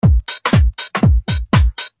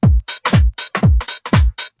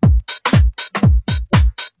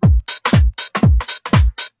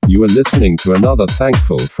You are listening to another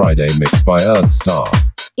Thankful Friday mix by Earthstar.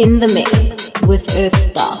 In the mix with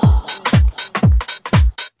Earthstar.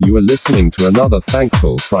 You are listening to another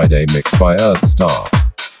Thankful Friday mix by Earthstar.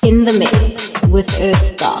 In the mix with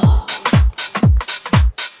Earthstar.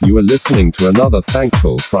 You are listening to another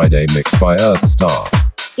Thankful Friday mix by Earthstar.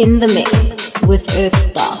 In the mix with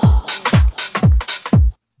Earthstar.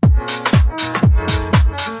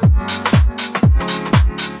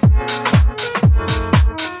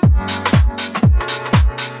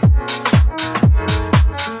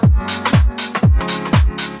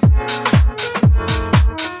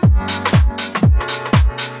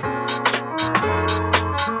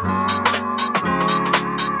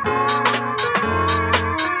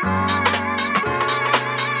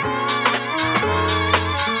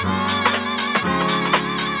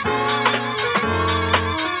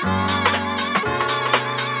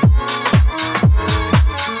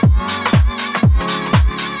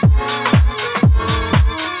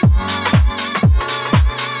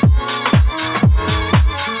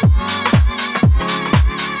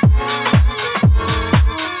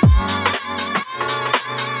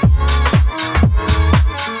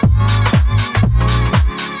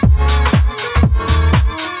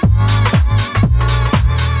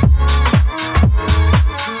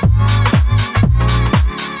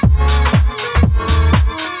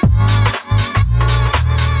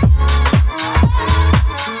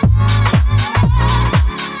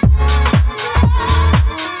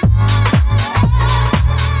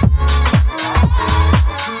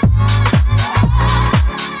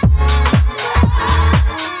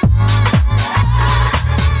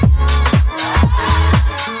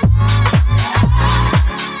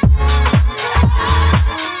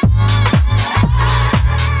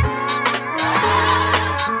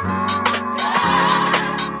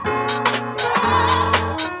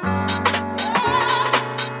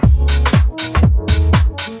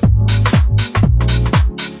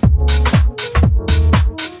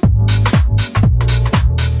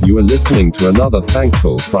 You are listening to another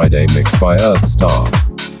Thankful Friday mix by Earthstar.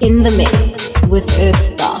 In the mix with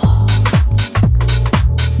Earthstar.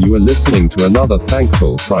 You are listening to another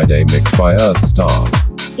Thankful Friday mix by Earthstar.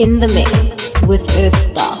 In the mix with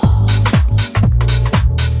Earthstar.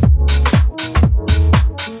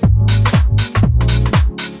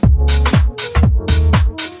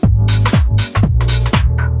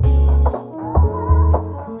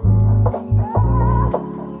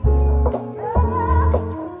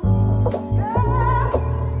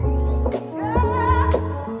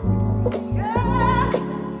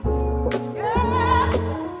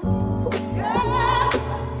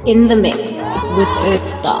 In the mix with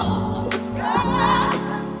Earthstar.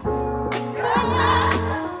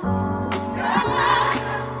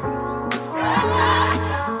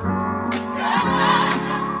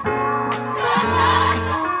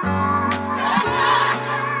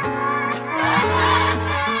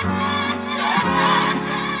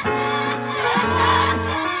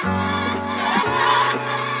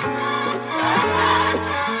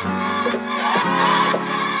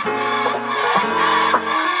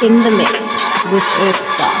 In the mix with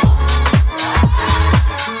Earthstar.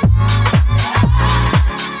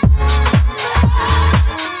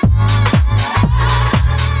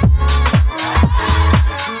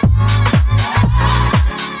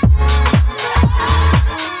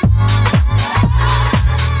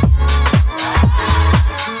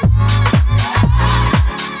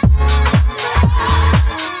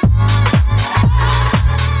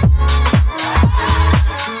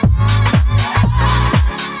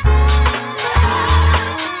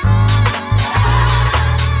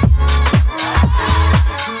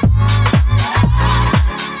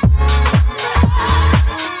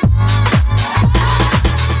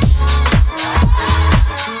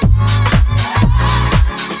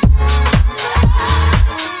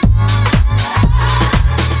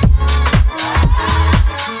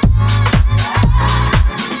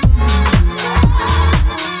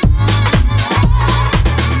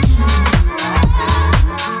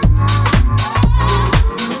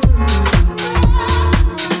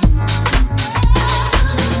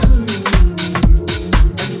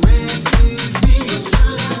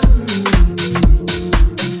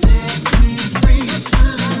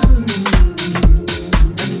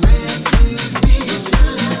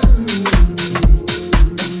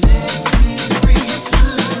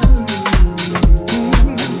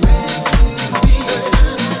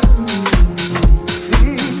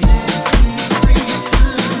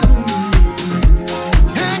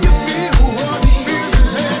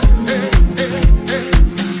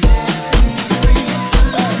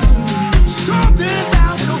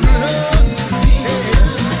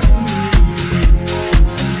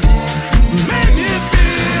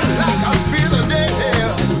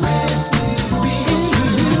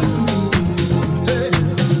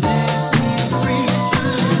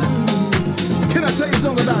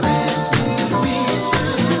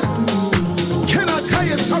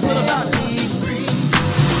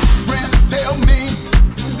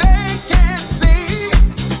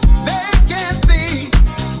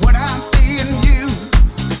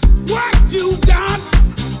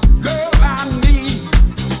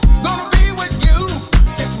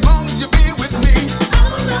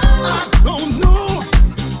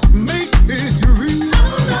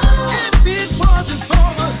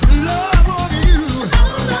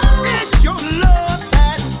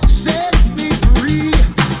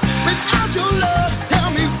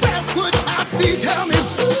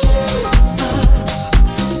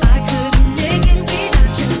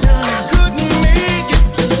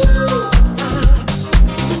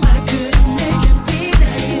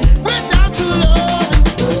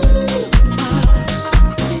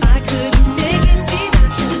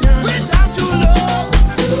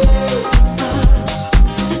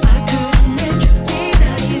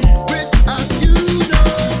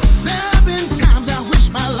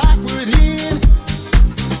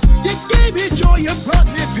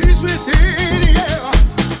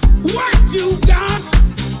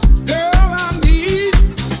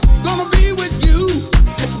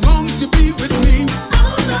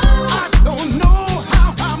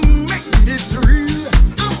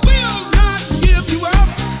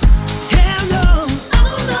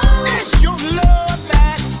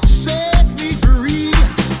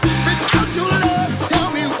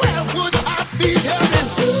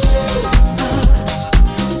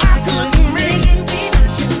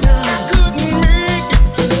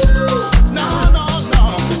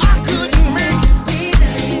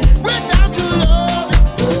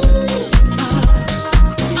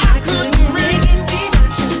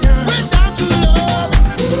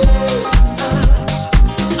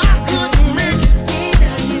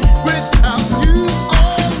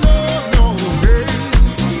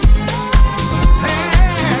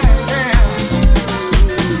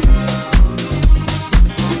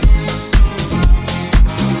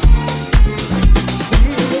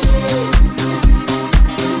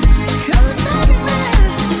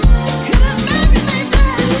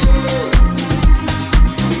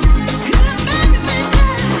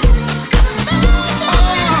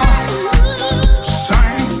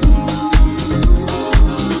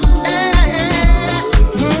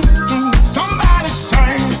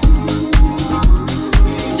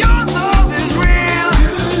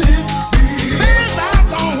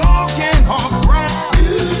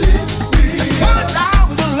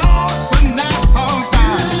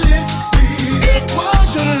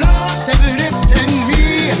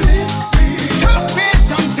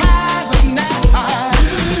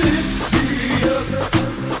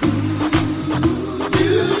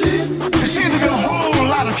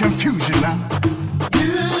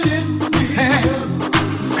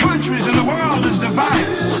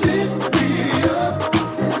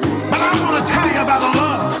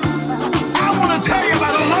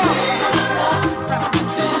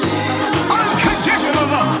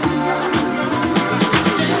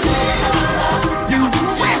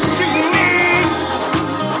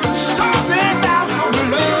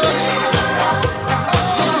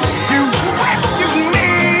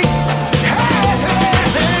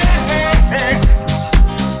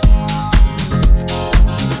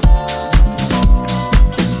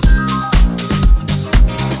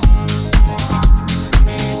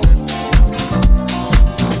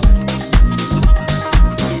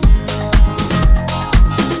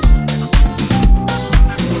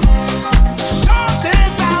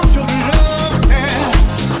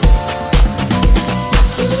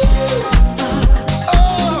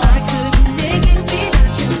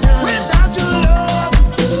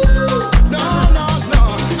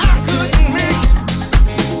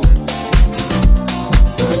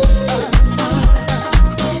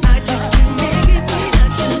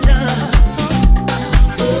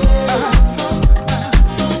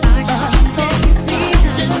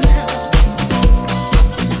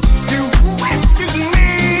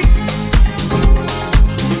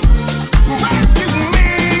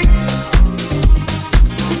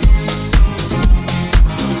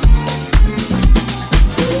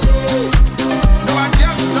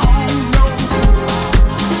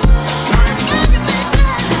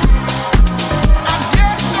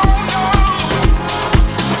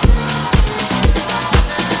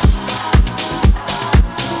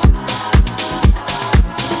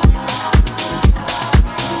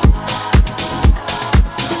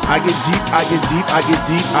 get deep, I get deep, I get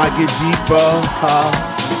deep, I get deeper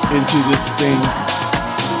into this thing.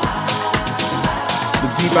 The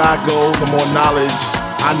deeper I go, the more knowledge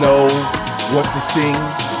I know what to sing,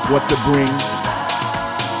 what to bring.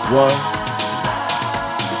 What?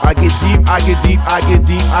 I get deep, I get deep, I get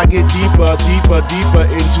deep, I get deeper, deeper, deeper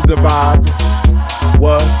into the vibe.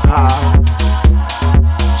 What?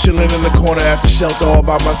 Chilling in the corner at the shelter all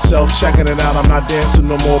by myself, checking it out. I'm not dancing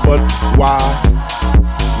no more, but why?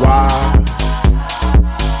 Why?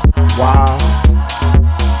 Why?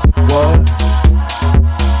 What?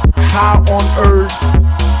 How on earth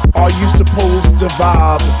are you supposed to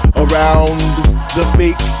vibe around the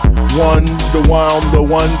fake ones, the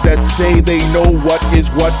ones that say they know what is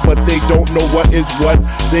what, but they don't know what is what.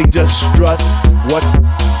 They just strut. What?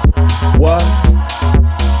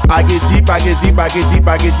 I get deep, I get deep, I get deep,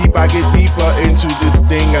 I get deep, I get deeper into this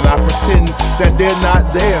thing, and I pretend that they're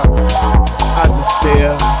not there. I just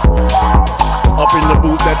stare up in the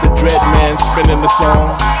booth at the dread man spinning the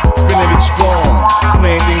song, spinning it strong,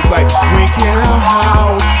 playing things like "We can our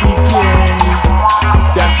house begin."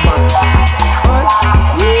 That's my what?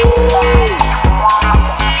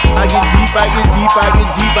 I get deep, I get deep, I get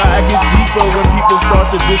deeper, I get deeper when people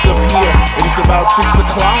start to disappear, and it's about 6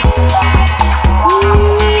 o'clock.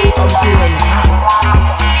 I'm feeling hot.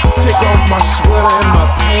 Take off my sweater and my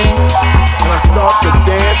pants, and I start to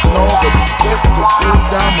dance, and all the sweat just spills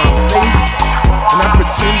down my face. And I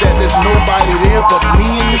pretend that there's nobody there but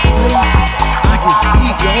me in this place. I get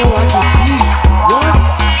deep, yo, I get deep. What?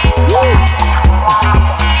 Woo!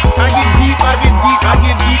 I get deep, I get deep, I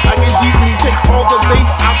get deep, I get deep, and he takes all the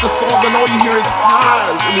bass out the song, and all you hear is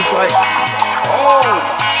highs, and it's like,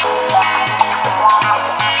 oh.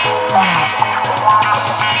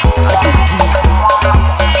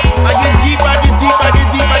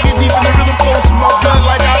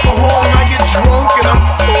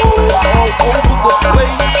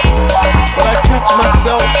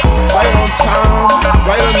 Myself right on time,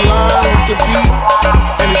 right on line with the beat,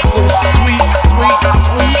 and it's so sweet, sweet,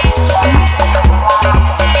 sweet, sweet.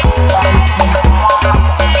 I get deep,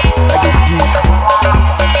 I get deep,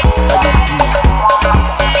 I get deep.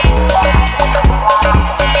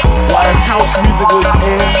 Why if house music was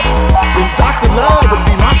air, then Dr. Love would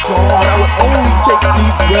be my song, and I would only take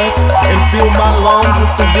deep breaths and fill my lungs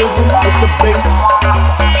with the rhythm, with the bass.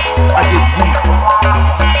 I get deep,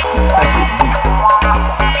 I get deep.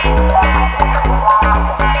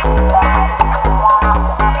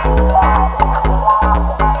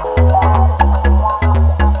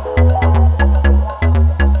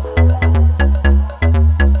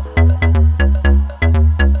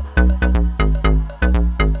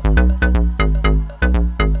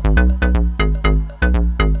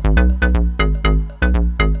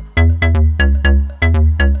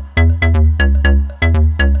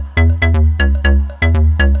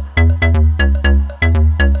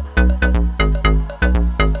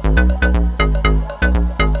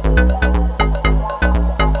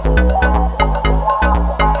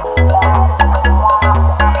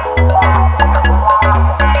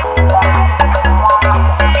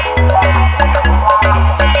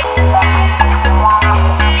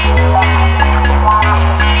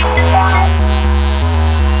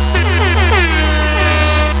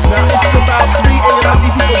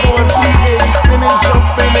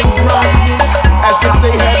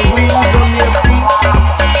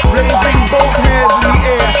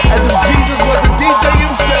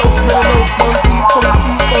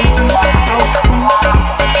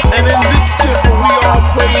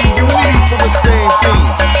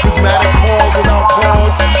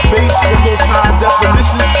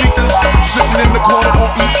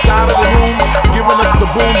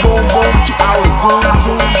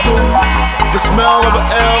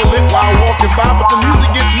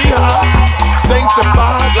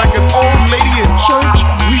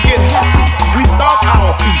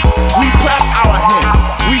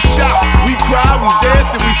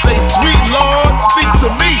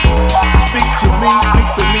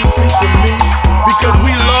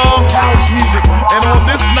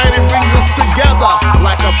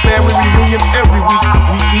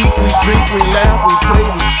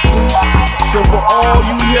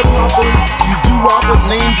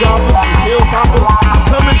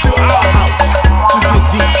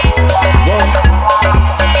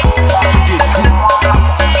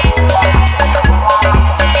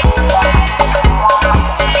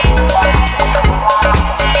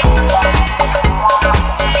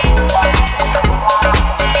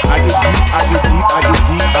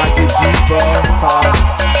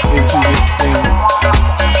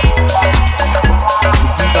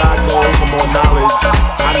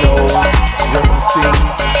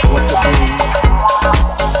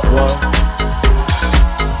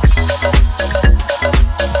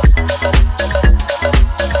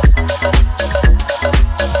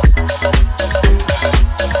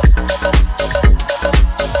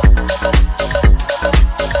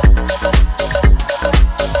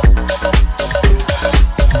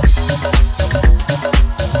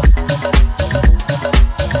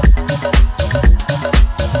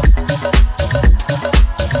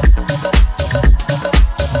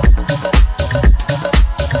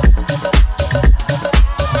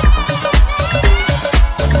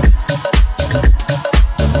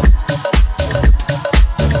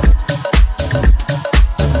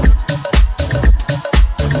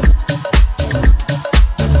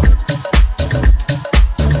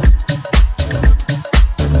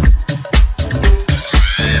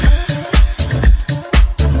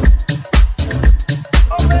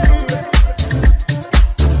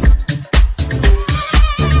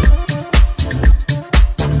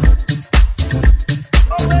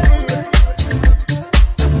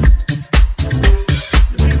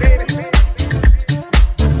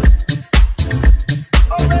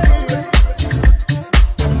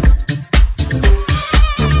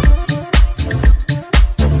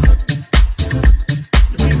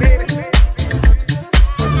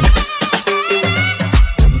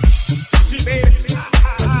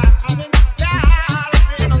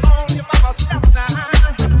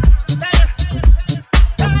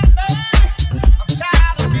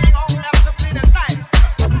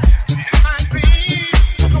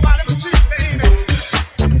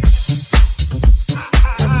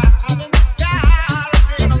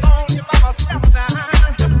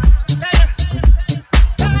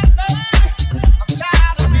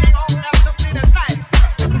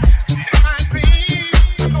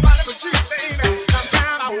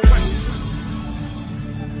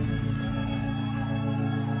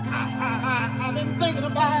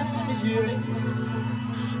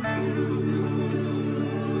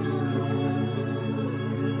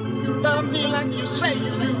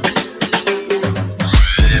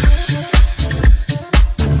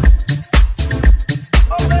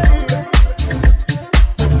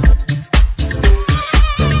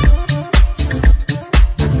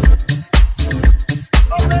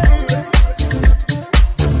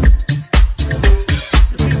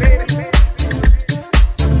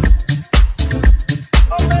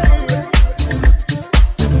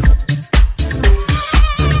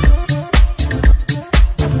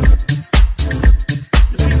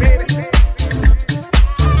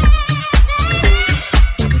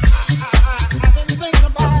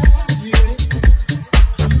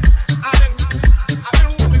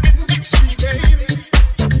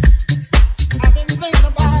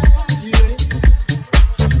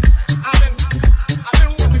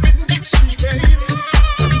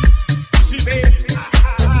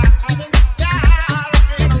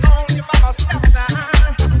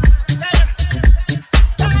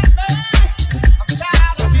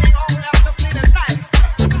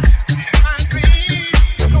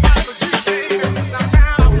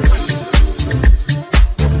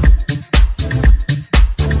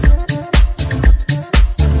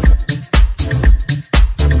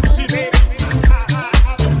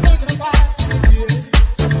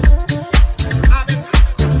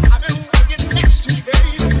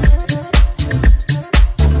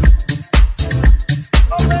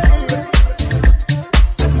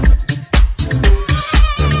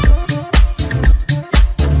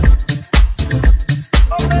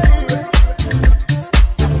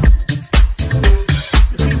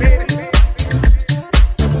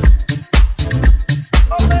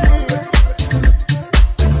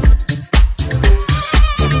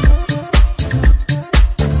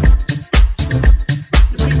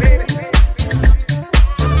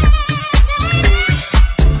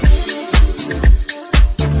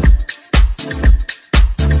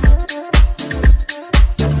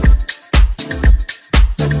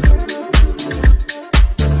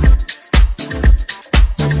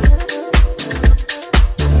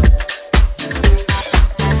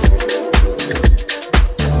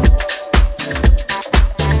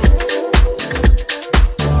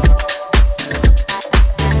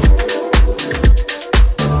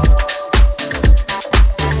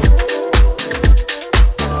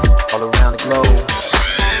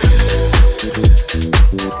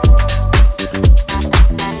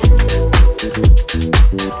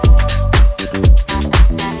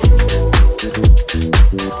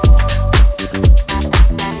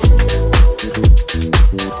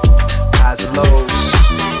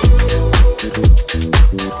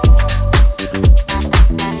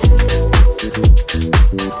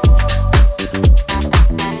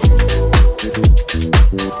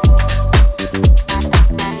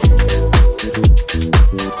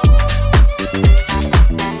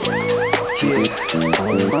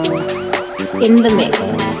 In the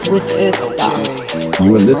mix with Earthstar.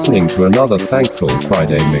 You are listening to another Thankful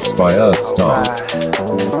Friday mix by Earthstar.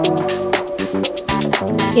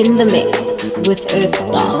 In the mix with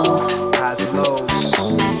Earthstar.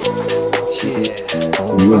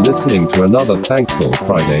 You are listening to another Thankful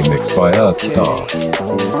Friday mix by Earthstar.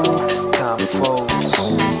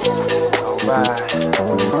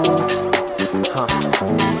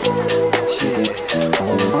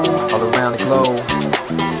 All around the globe.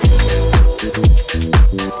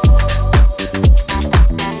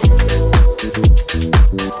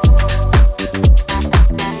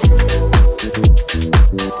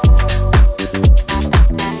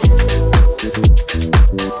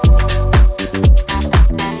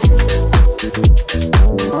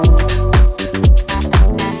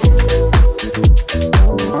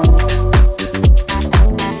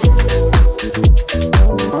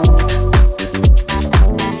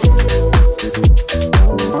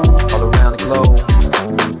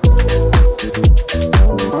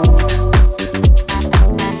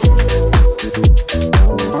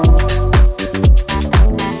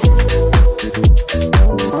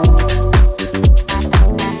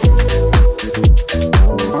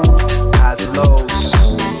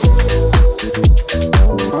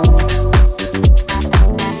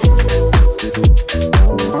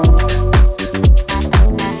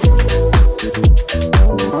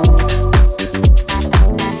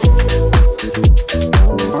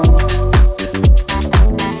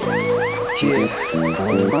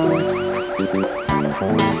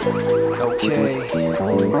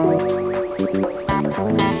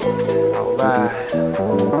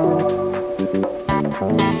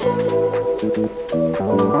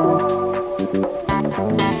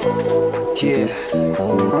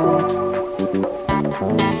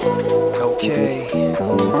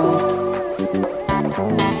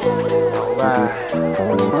 Alright.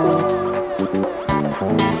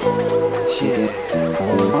 Shit.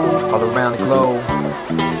 All around the globe.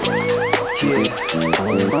 Yeah.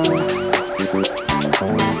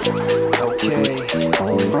 Okay.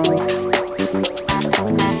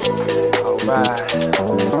 Alright.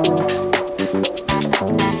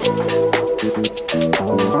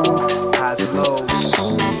 Highs and lows.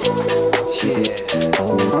 Yeah.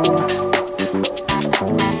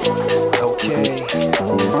 Okay.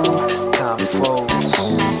 Time folds.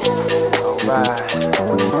 Alright.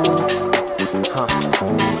 Huh.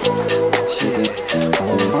 Shit.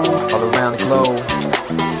 All around the globe.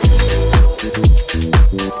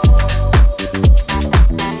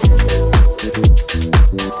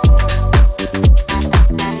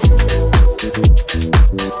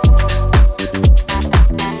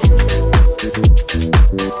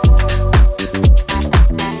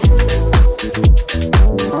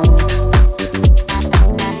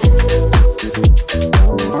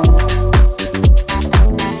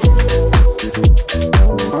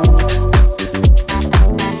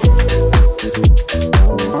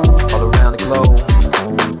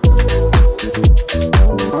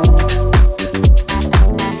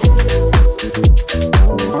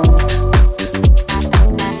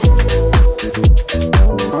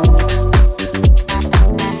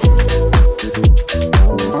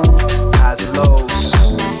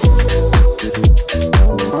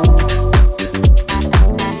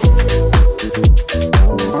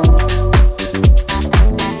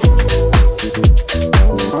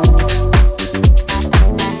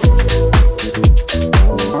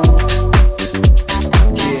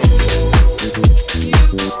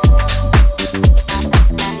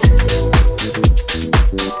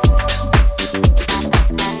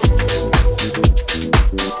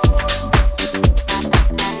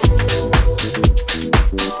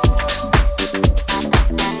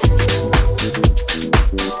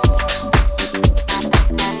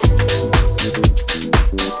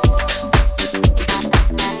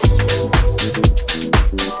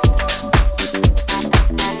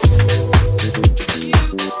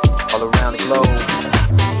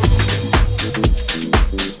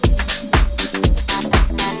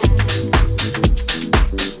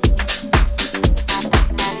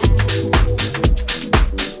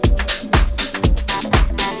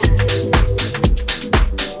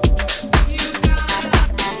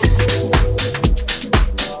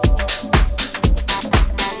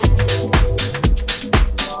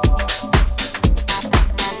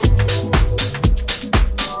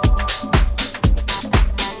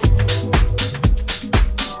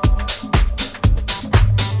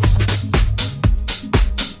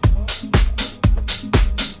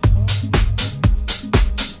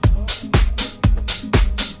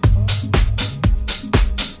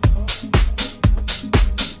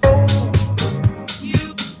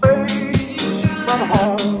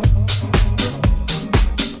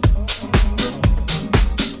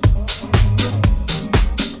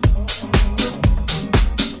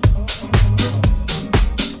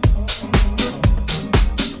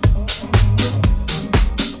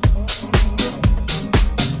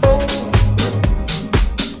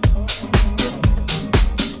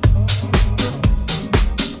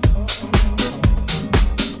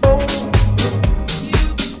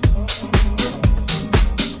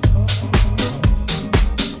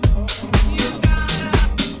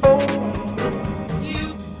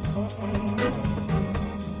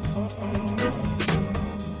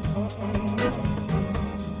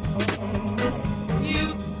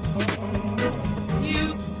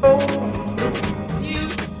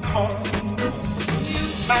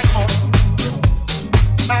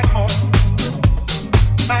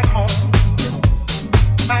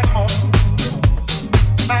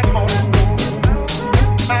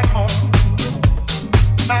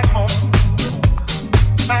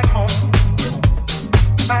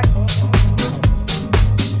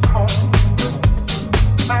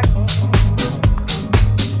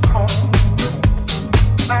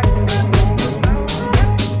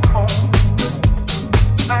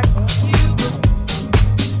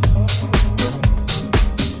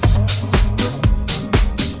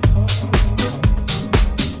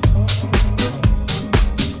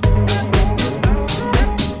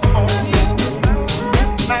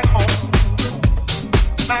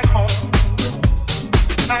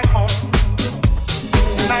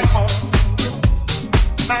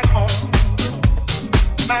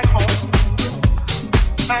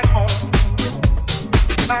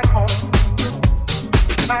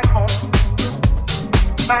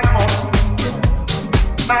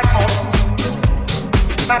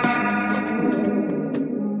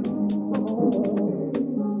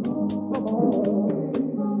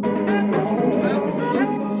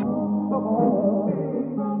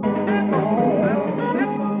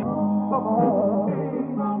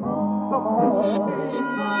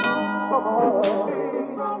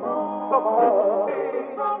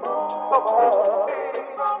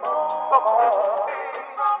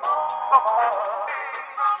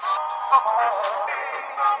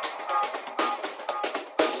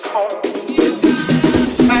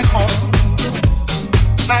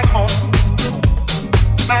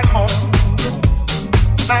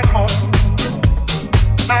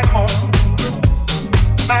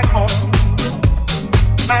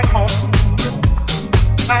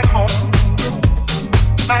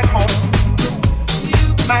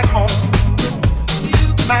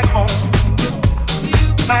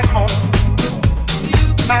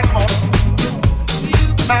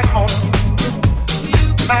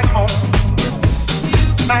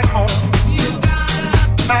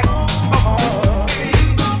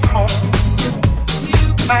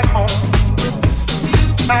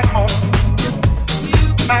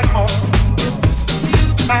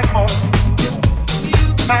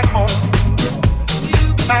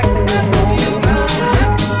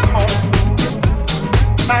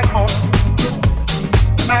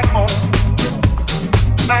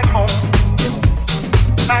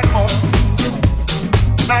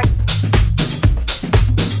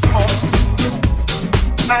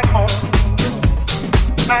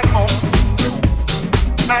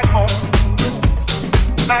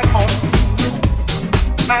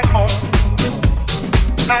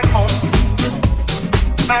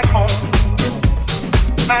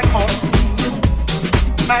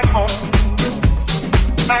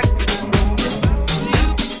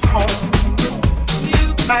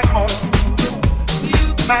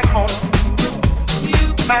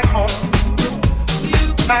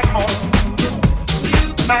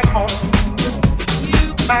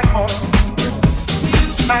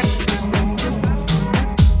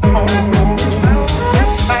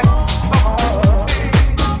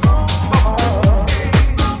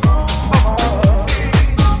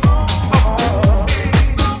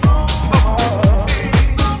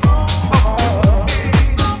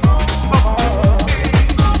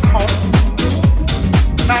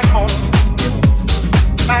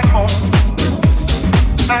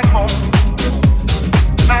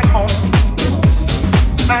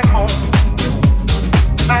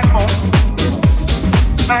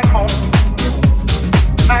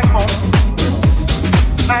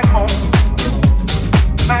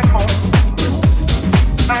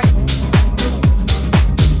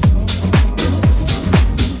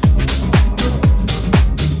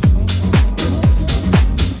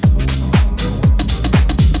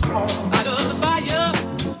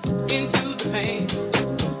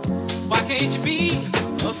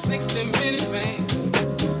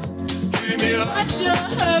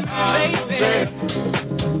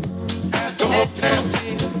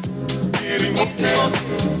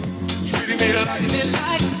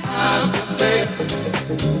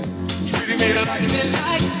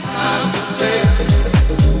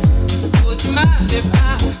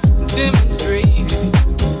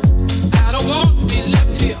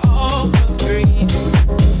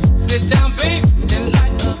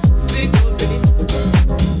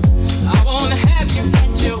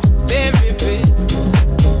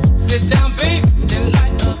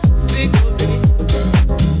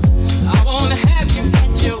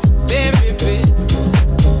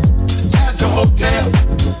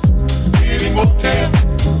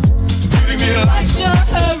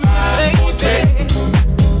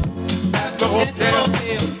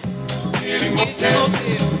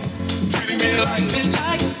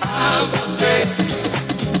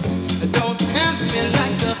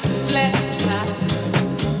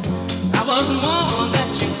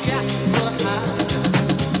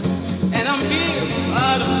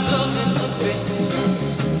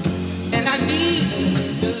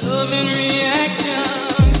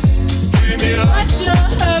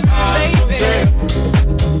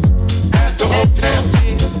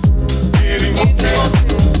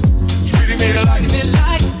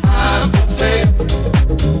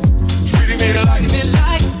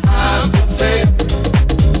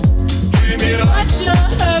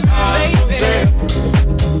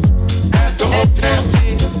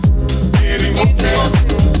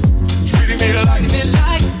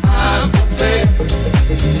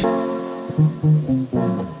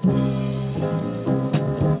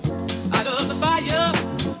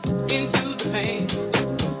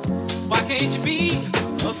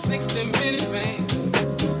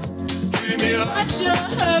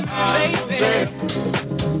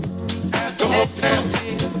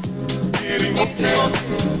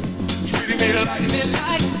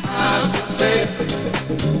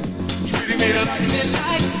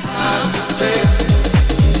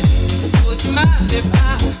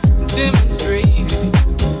 Demonstrate.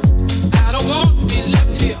 I don't want to be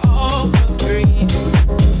left here all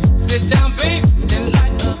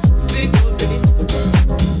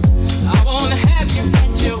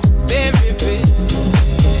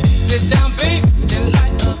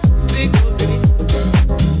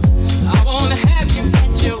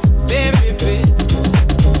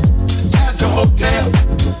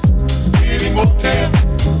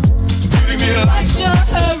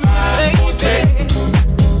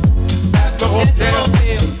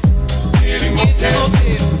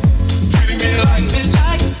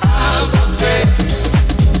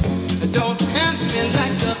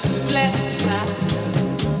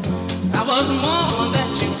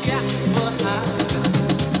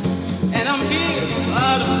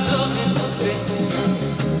lot of love in the face,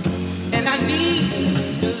 and I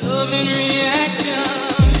need the loving reaction.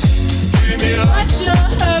 What's your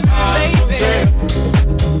hurry, baby?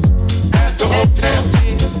 At the hotel,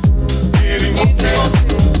 getting hotel,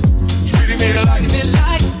 treating me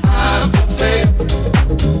like I'm for sale,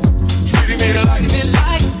 treating me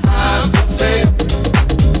like I'm for sale,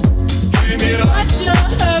 treating me like. What's your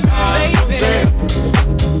hurry, baby?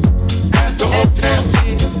 At the hotel,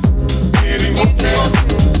 getting hotel,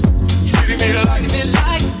 treating me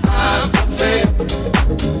like I'm for sale.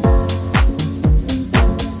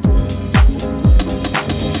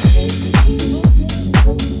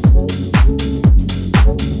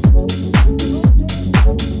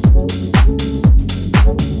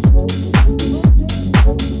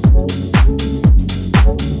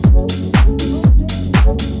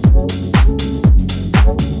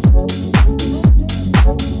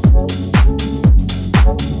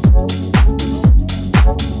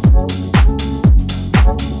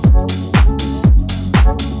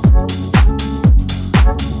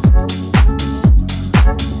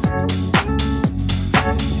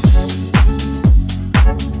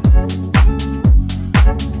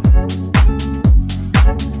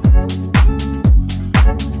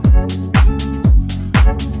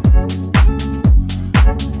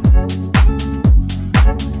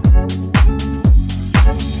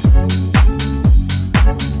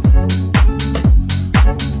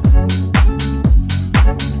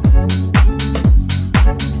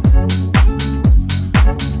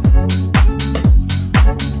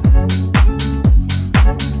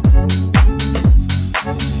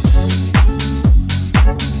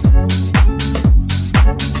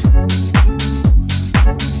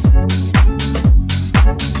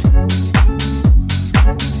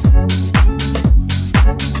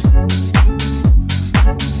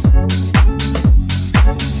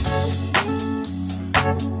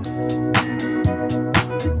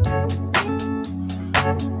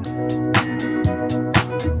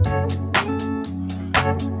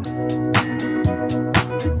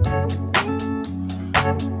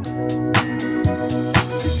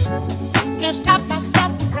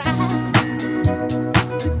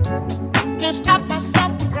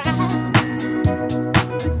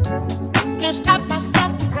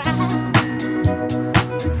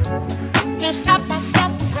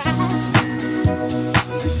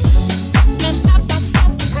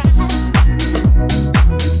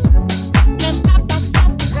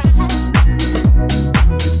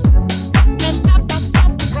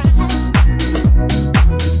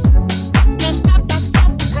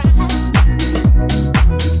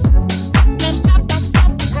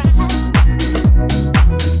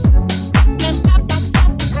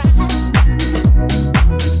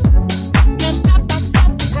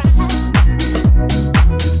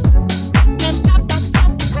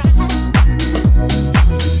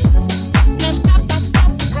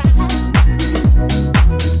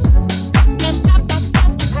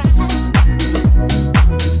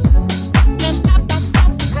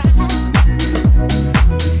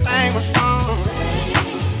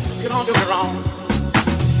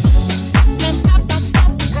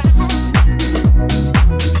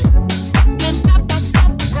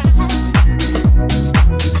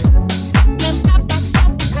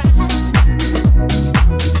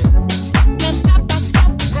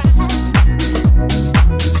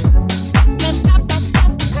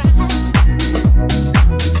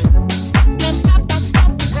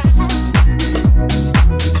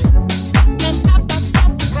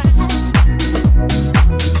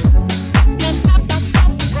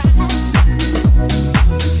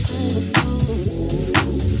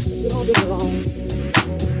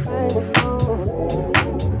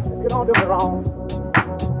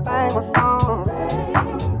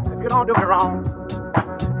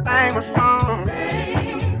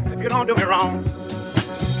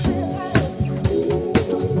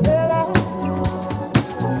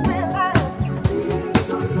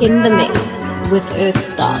 In the mix with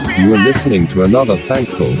Earthstar. You are listening to another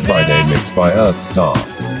Thankful Friday mix by Earthstar.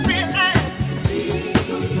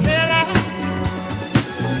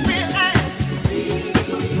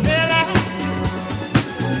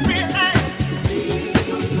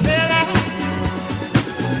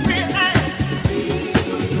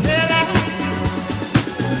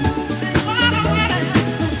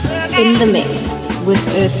 In the mix with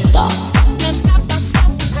Earthstar.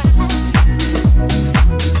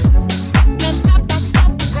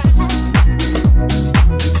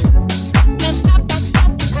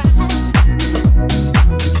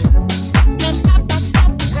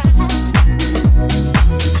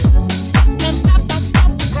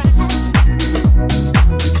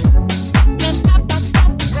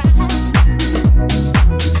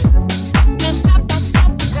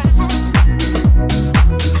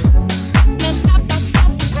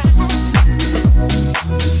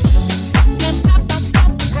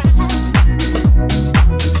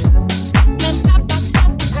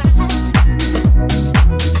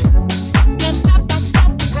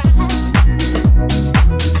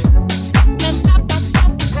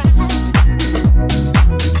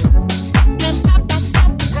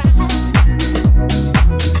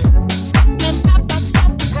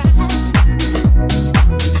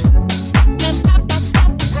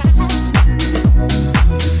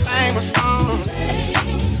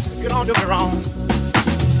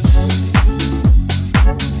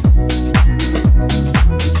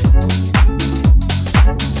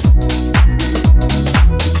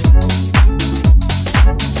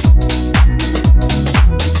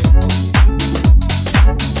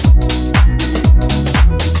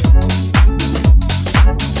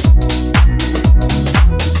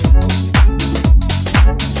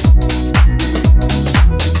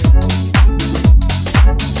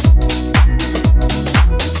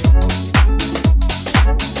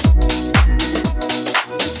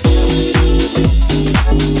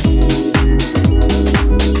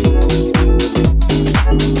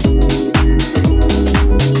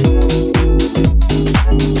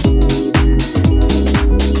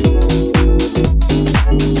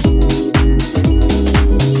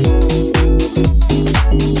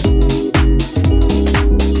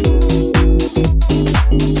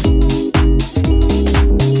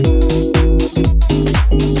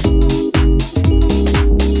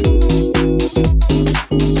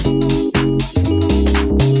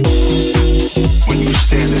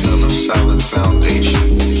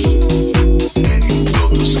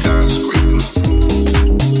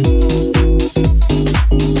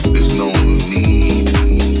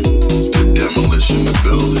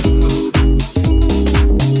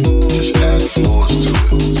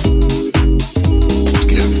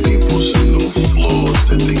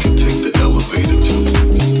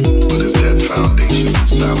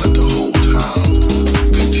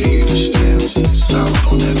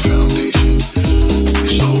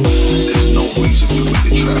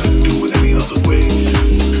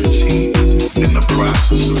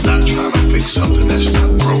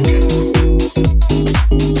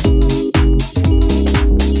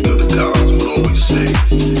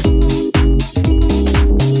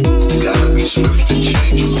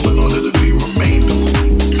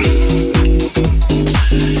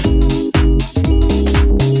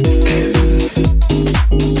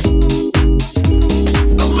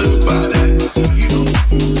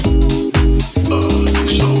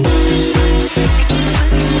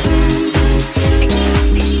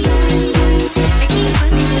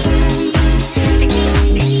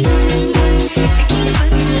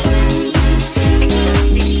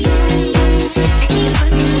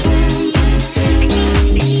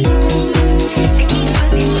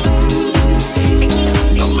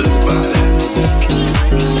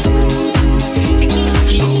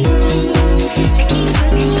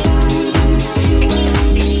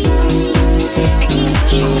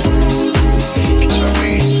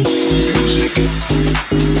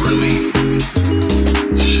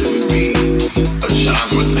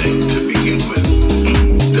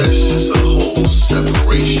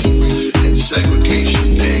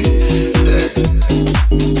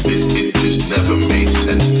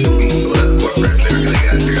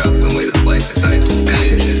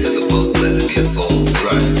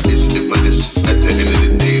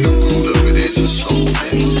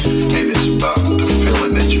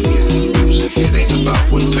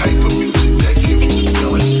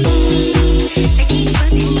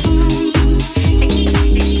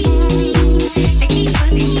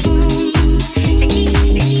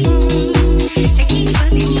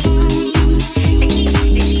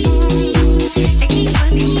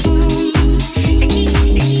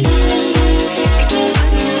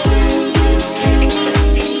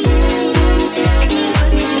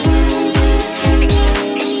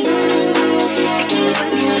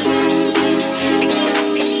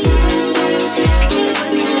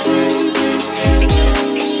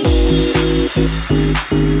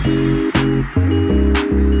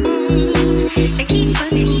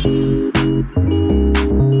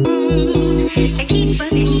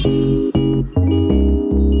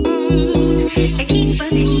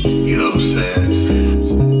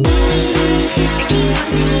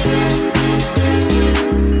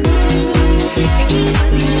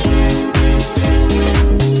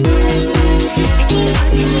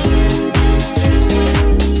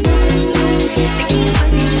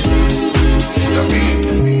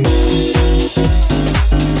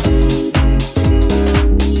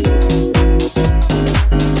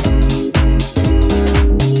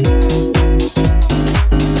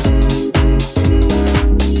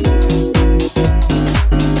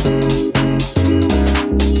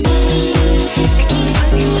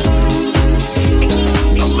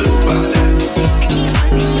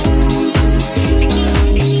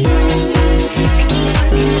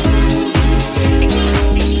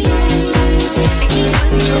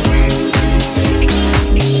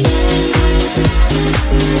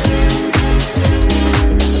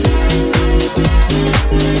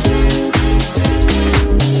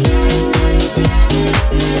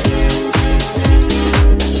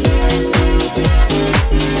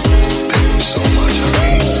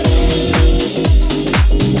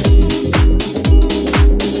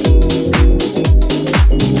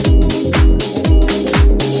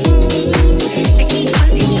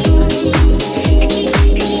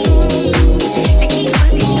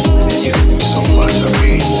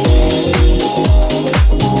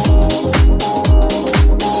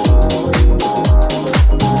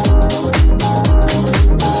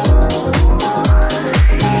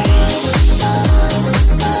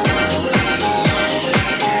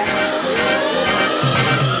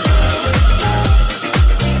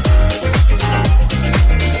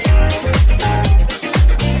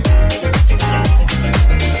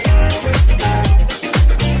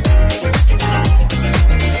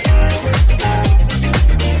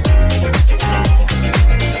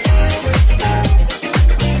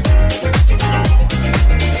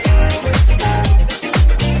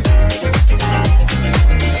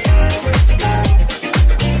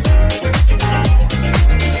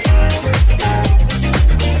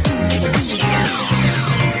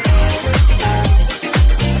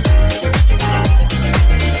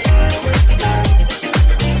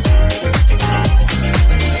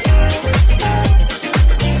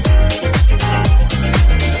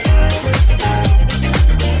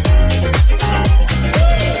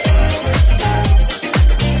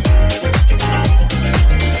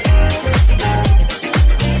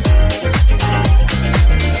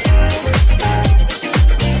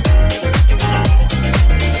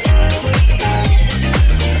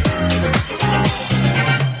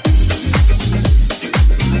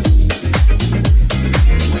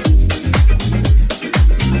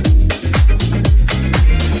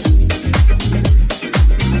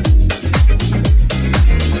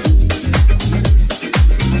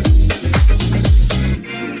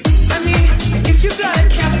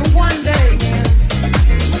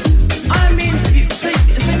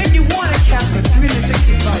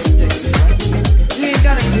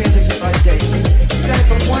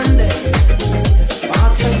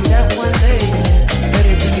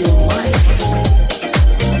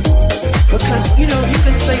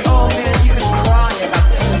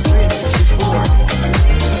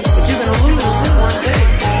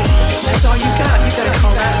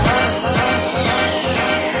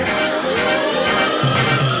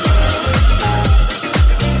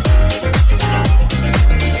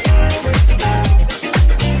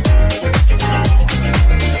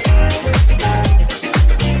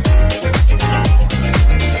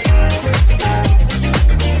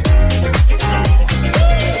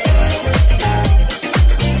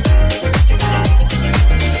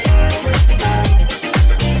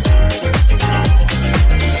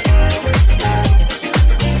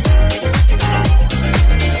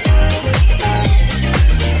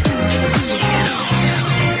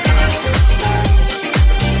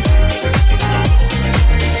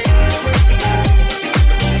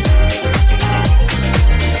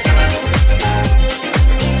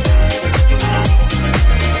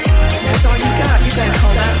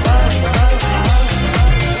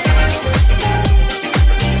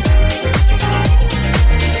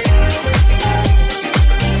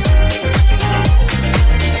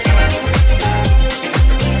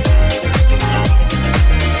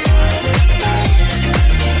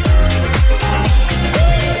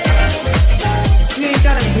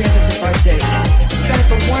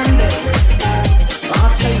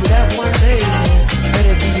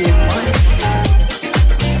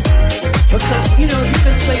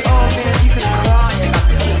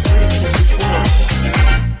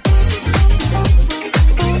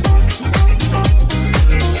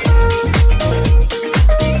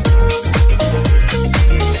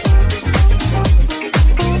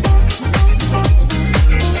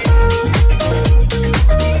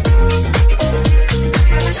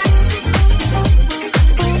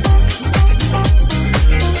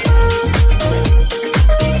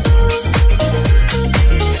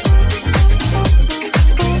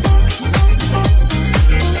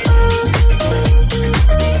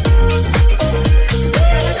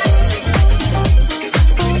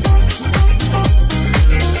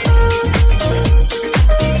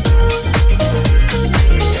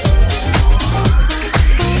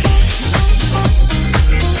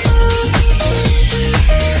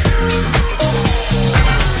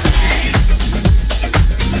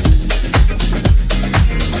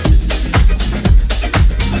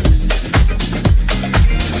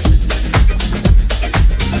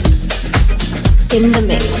 In the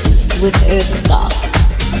mix with Earthstar.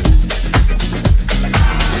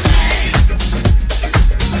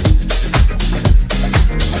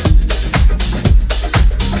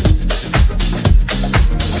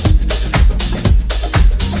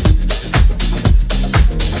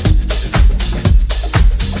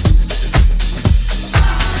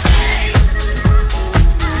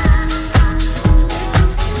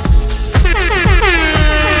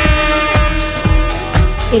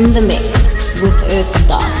 In the mix with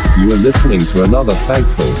Earthstar. You are listening to another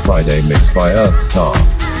Thankful Friday mix by Earthstar.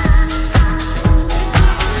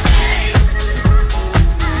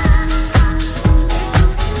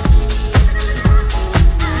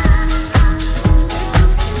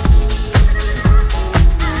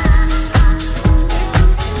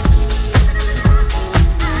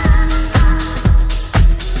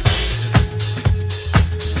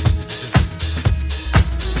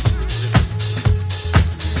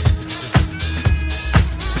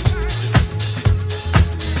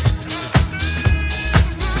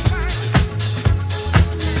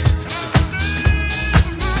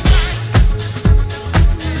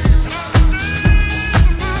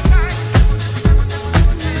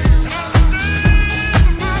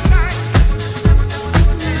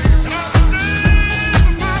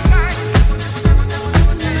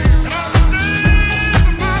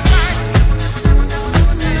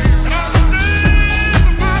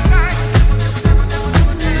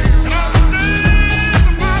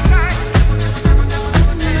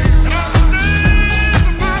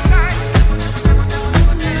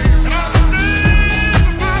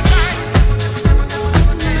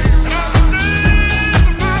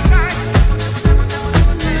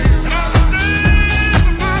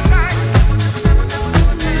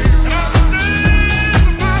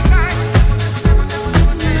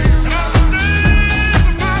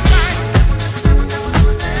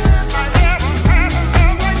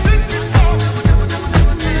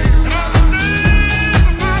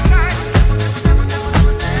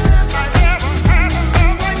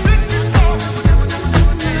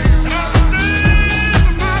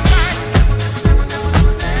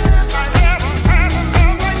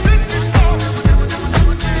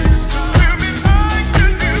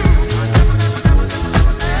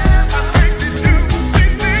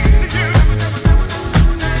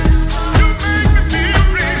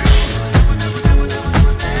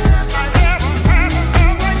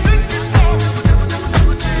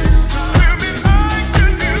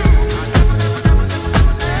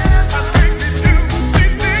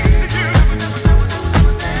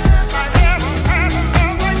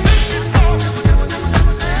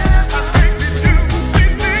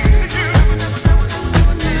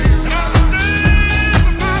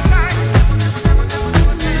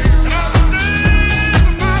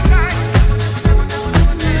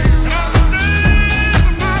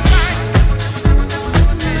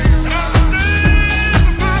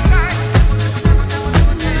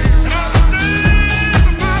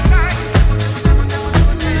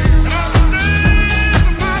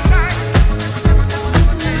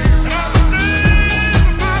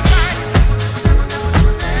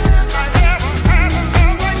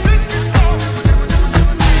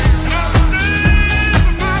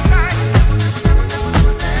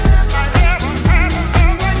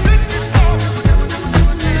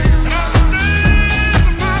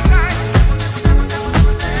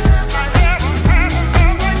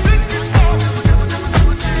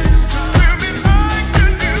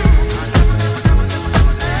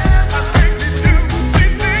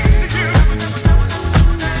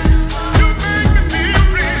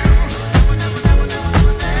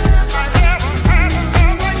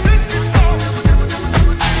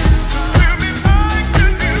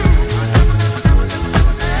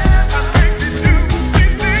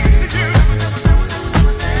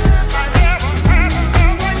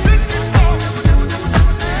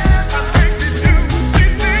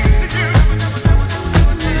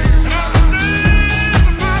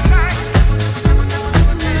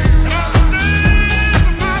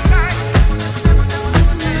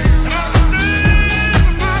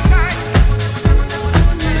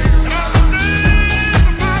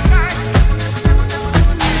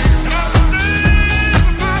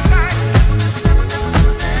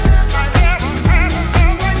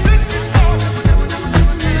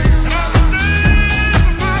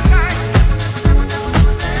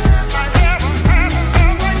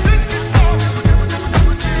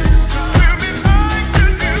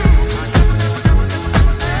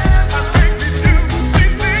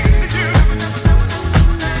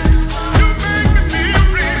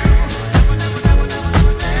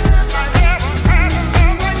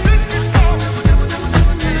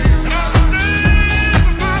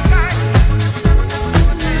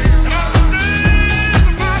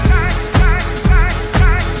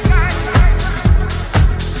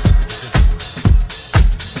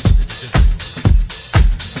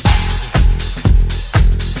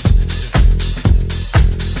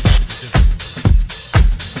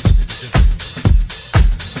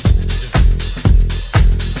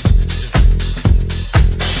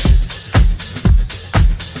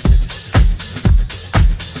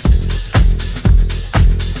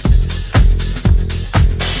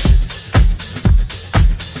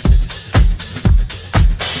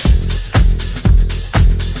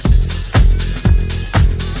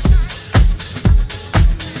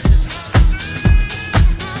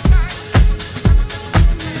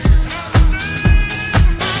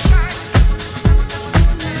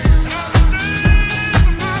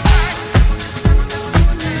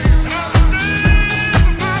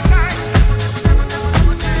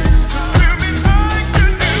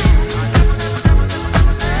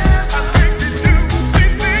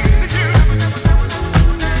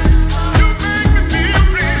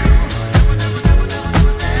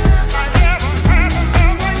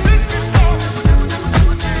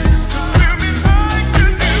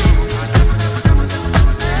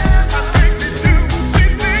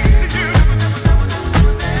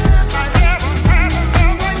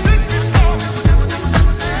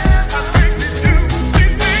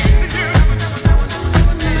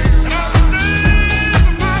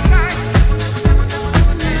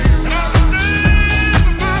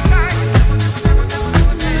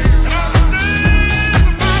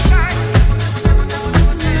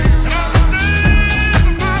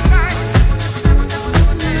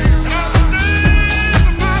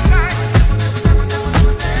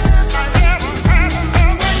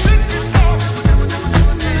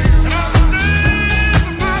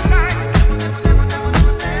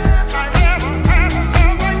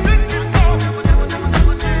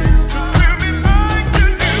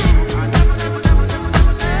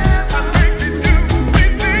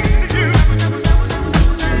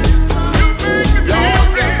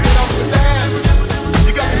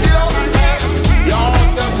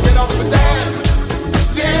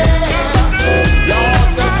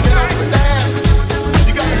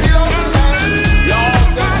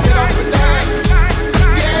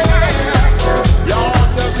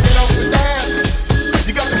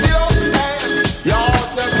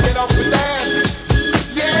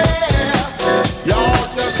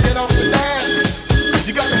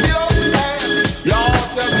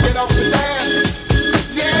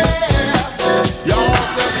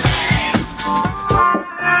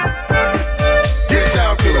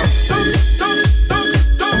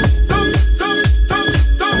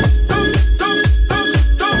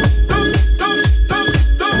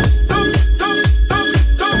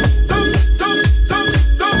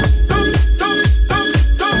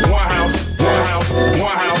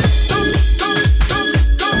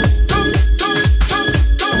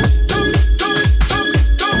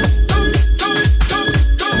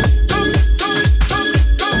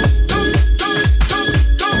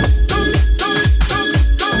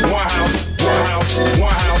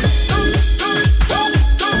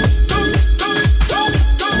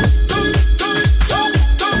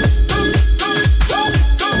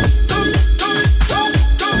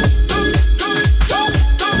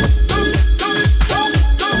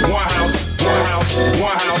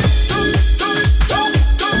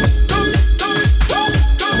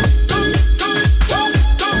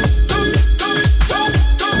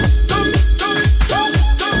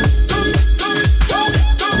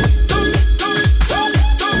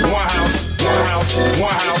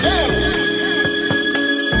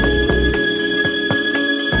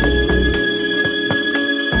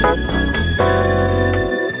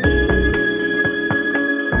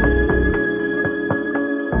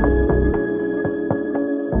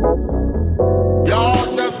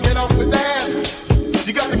 Y'all just get up and dance.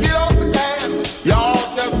 You got to get up and dance.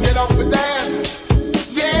 Y'all just get up and dance.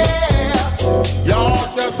 Yeah.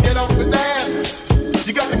 Y'all just get up and dance.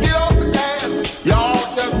 You got to get up and dance.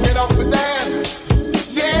 Y'all just get up and dance.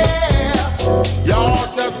 Yeah.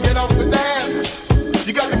 Y'all just get up and dance.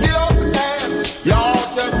 You got to get up and dance.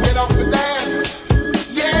 Y'all just get up and dance.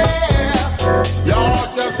 Yeah.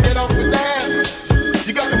 Y'all just get up and dance.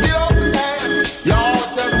 You got to get up and dance. Y'all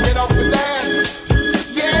just get up and dance.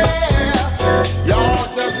 Yeah. Y'all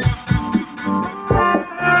just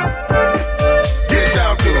get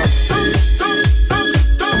down to it.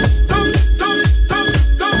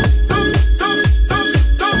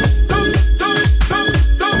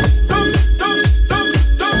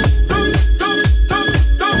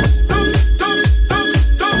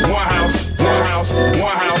 One house, one house, one house. One house, one house,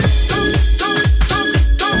 one house.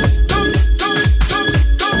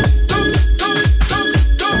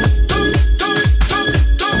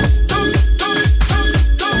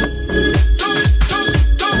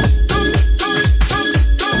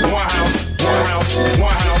 One house,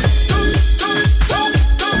 one house,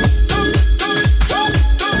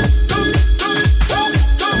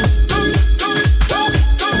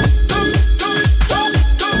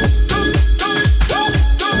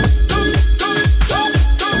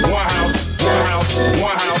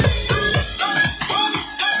 one house.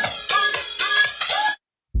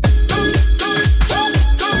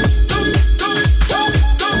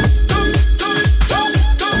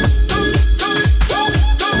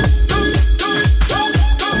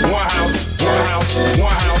 One house, one house,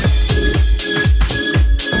 one house.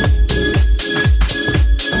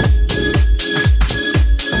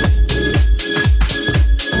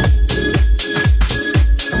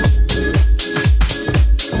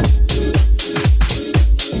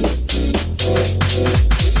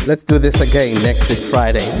 Let's do this again next week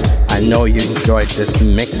Friday. I know you enjoyed this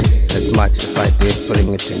mix as much as I did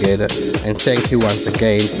putting it together. And thank you once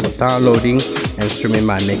again for downloading and streaming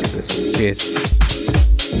my mixes. Cheers.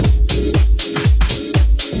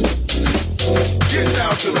 Get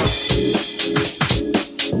down to it.